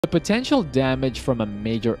The potential damage from a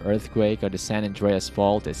major earthquake on the San Andreas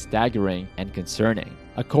Fault is staggering and concerning.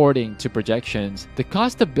 According to projections, the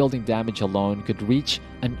cost of building damage alone could reach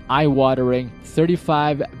an eye-watering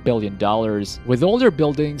 $35 billion, with older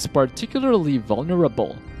buildings particularly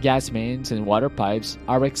vulnerable. Gas mains and water pipes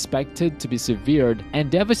are expected to be severed, and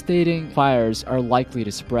devastating fires are likely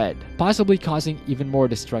to spread, possibly causing even more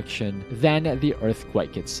destruction than the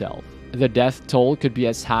earthquake itself. The death toll could be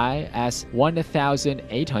as high as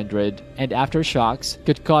 1,800, and aftershocks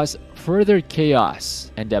could cause further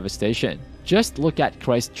chaos and devastation. Just look at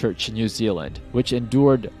Christchurch, New Zealand, which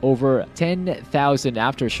endured over 10,000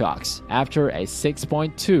 aftershocks after a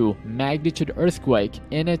 6.2 magnitude earthquake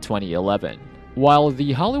in 2011. While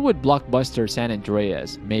the Hollywood blockbuster San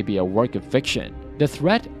Andreas may be a work of fiction, the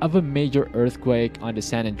threat of a major earthquake on the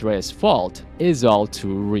San Andreas Fault is all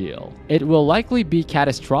too real. It will likely be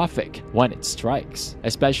catastrophic when it strikes,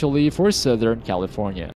 especially for Southern California.